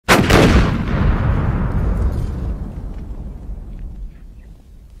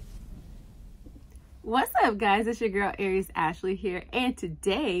What up, guys? It's your girl Aries Ashley here, and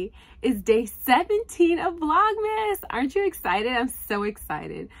today is day 17 of Vlogmas. Aren't you excited? I'm so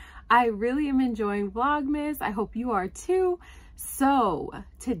excited. I really am enjoying Vlogmas. I hope you are too. So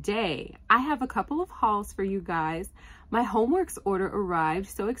today I have a couple of hauls for you guys. My homeworks order arrived,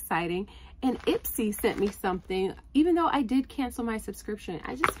 so exciting. And Ipsy sent me something, even though I did cancel my subscription.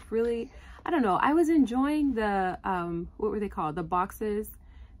 I just really, I don't know. I was enjoying the, what were they called? The boxes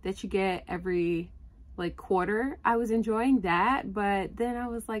that you get every like quarter. I was enjoying that, but then I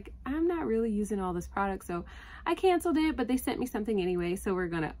was like, I'm not really using all this product, so I canceled it, but they sent me something anyway, so we're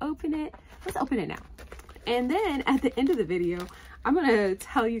gonna open it. Let's open it now. And then at the end of the video, I'm gonna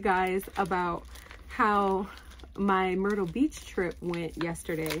tell you guys about how my Myrtle Beach trip went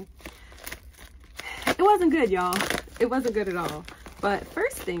yesterday. It wasn't good, y'all. It wasn't good at all. But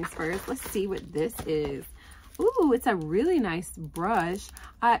first things first, let's see what this is. Ooh, it's a really nice brush.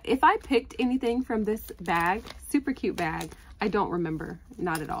 If I picked anything from this bag, super cute bag, I don't remember,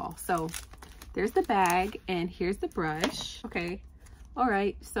 not at all. So there's the bag and here's the brush. Okay, all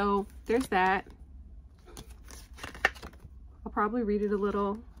right, so there's that. I'll probably read it a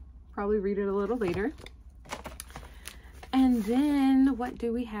little later. And then what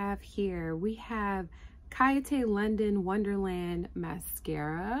do we have here? We have Kayate London Wonderland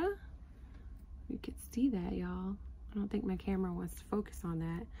mascara. You can see that, y'all. I don't think my camera wants to focus on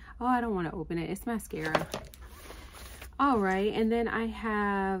that. Oh, I don't want to open it. It's mascara. All right, and then I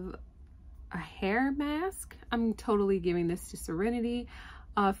have a hair mask. I'm totally giving this to Serenity.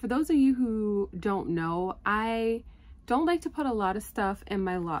 For those of you who don't know, I don't like to put a lot of stuff in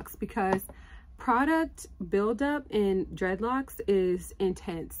my locks because product buildup in dreadlocks is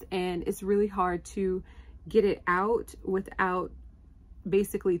intense and it's really hard to get it out without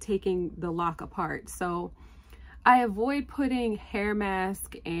basically taking the lock apart. So I avoid putting hair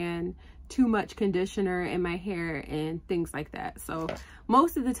mask and too much conditioner in my hair and things like that. So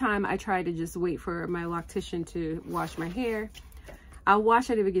most of the time I try to just wait for my loctician to wash my hair. I'll wash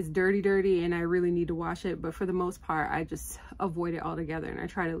it if it gets dirty and I really need to wash it, but for the most part I just avoid it altogether and I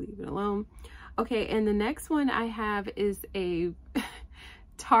try to leave it alone. Okay, and the next one I have is a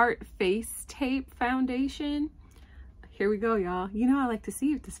Tarte Face Tape foundation. Here we go, y'all. You know I like to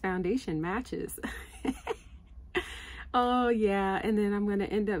see if this foundation matches. Oh yeah, and then I'm gonna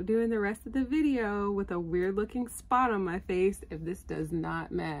end up doing the rest of the video with a weird looking spot on my face if this does not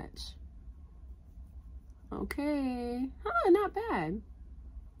match. Okay, not bad.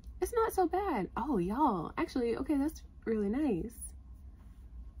 It's not so bad. Oh y'all, actually, okay, that's really nice.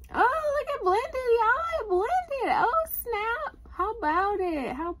 Oh, look, it blended, y'all. It blended. Oh snap. How about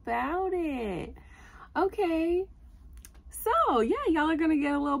it? How about it? Okay. So yeah, y'all are gonna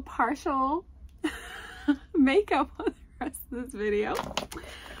get a little partial makeup on the rest of this video.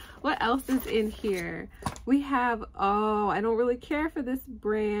 What else is in here? We have, oh, I don't really care for this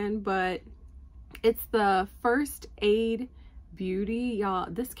brand, but it's the First Aid Beauty. Y'all,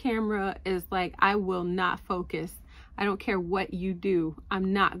 this camera is like, I will not focus. I don't care what you do.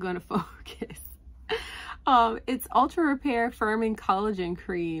 I'm not gonna focus. It's Ultra Repair Firming Collagen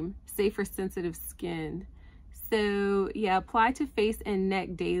Cream, safe for sensitive skin. So yeah, apply to face and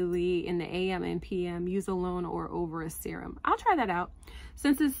neck daily in the AM and PM. Use alone or over a serum. I'll try that out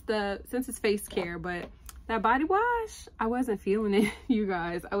since it's face care, but that body wash, I wasn't feeling it, you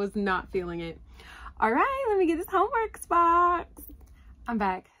guys. I was not feeling it. All right, let me get this homework box. I'm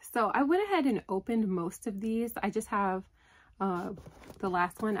back. So I went ahead and opened most of these. I just have the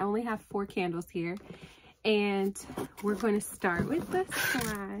last one. I only have 4 candles here. And we're going to start with this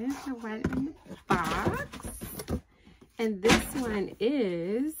one right in the box. And this one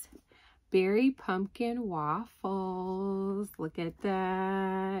is Berry Pumpkin Waffles. Look at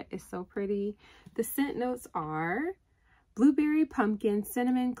that. It's so pretty. The scent notes are blueberry, pumpkin,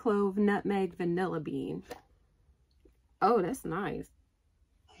 cinnamon, clove, nutmeg, vanilla bean. Oh, that's nice.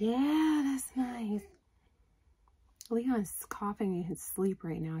 Yeah, that's nice. Leon's coughing in his sleep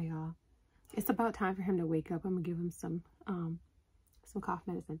right now, y'all. It's about time for him to wake up. I'm gonna give him some cough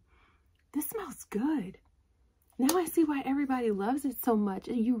medicine. This smells good. Now I see why everybody loves it so much.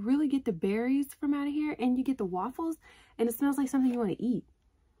 And you really get the berries from out of here and you get the waffles and it smells like something you want to eat.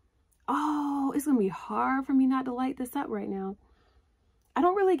 Oh, it's gonna be hard for me not to light this up right now. I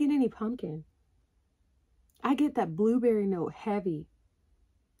don't really get any pumpkin. I get that blueberry note heavy.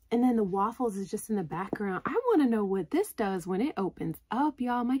 And then the waffles is just in the background. I want to know what this does when it opens up,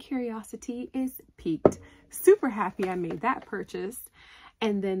 y'all. My curiosity is piqued. Super happy I made that purchase.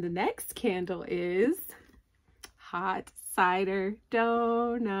 And then the next candle is Hot Cider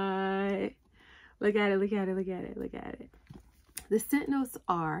Donut. Look at it, look at it, look at it, look at it. The scent notes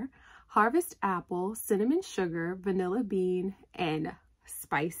are harvest apple, cinnamon sugar, vanilla bean, and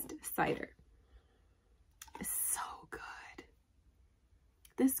spiced cider. It's so good.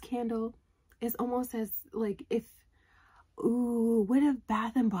 This candle is almost as like if, ooh, what if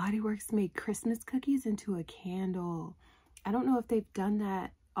Bath and Body Works made Christmas cookies into a candle? I don't know if they've done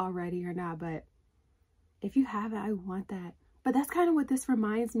that already or not, but if you haven't, I want that. But that's kind of what this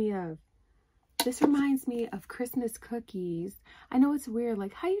reminds me of. This reminds me of Christmas cookies. I know it's weird,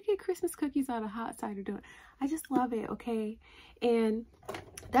 like how you get Christmas cookies out of hot cider dough. I just love it, okay? And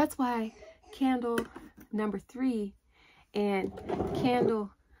that's why candle number 3 and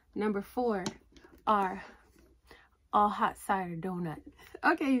candle number 4 are all hot cider donut.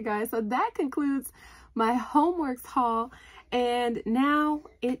 Okay, you guys, so that concludes my homeworks haul. And now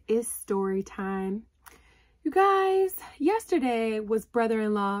it is story time. You guys, yesterday was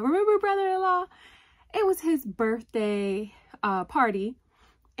brother-in-law. Remember brother-in-law? It was his birthday party.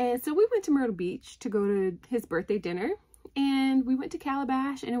 And so we went to Myrtle Beach to go to his birthday dinner. And we went to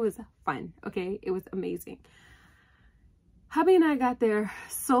Calabash and it was fun. Okay, it was amazing. Hubby and I got there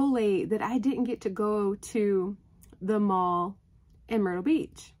so late that I didn't get to go to the mall in Myrtle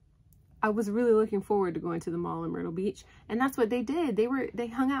Beach. I was really looking forward to going to the mall in Myrtle Beach. And that's what they did. They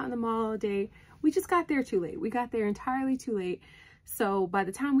hung out in the mall all day. We just got there too late. We got there entirely too late. So by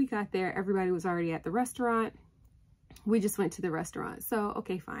the time we got there, everybody was already at the restaurant. We just went to the restaurant. So,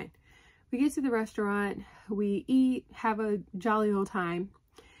 okay, fine. We get to the restaurant, we eat, have a jolly old time,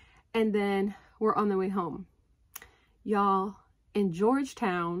 and then we're on the way home. Y'all, in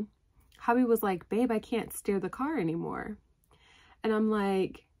Georgetown, hubby was like, babe, I can't steer the car anymore. And I'm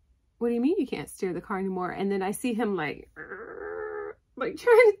like, what do you mean you can't steer the car anymore? And then I see him like trying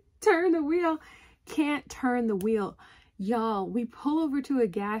to turn the wheel. Can't turn the wheel. Y'all, we pull over to a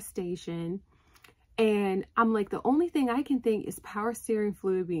gas station and I'm like, the only thing I can think is power steering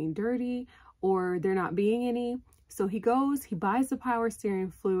fluid being dirty or there not being any. So he goes, he buys the power steering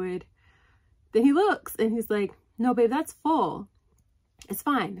fluid. Then he looks and he's like, no, babe, that's full. It's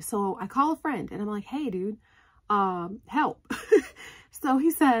fine. So I call a friend and I'm like, hey, dude, help. So he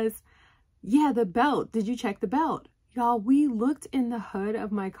says, yeah, the belt. Did you check the belt? Y'all, we looked in the hood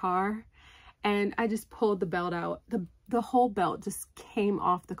of my car and I just pulled the belt out. The whole belt just came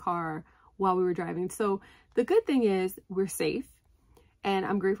off the car while we were driving. So the good thing is we're safe and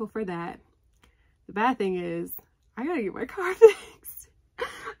I'm grateful for that. The bad thing is I gotta get my car fixed.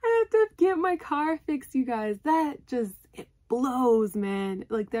 I have to get my car fixed, you guys. That just, it blows, man.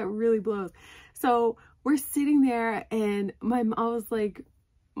 Like that really blows. So we're sitting there and I was like,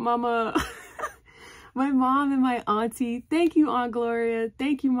 Mama, my mom and my auntie, thank you, Aunt Gloria.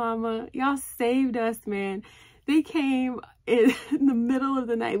 Thank you, Mama. Y'all saved us, man. They came in the middle of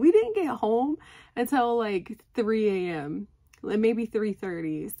the night. We didn't get home until like 3 a.m., like maybe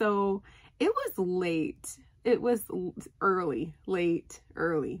 3:30. So it was late. It was early, late,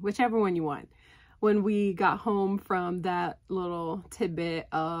 early, whichever one you want. When we got home from that little tidbit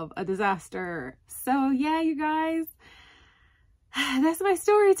of a disaster. So yeah, you guys, that's my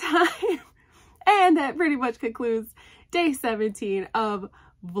story time. And that pretty much concludes day 17 of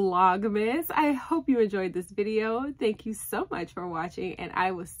Vlogmas. I hope you enjoyed this video. Thank you so much for watching and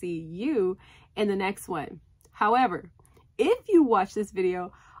I will see you in the next one. However, if you watch this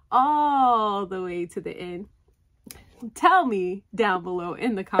video all the way to the end, tell me down below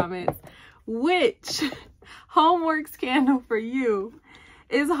in the comments which homework candle for you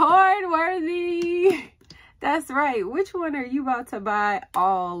is hard worthy. That's right. Which one are you about to buy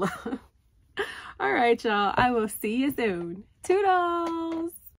all of? All right, y'all. I will see you soon.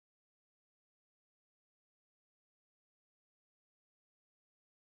 Toodles.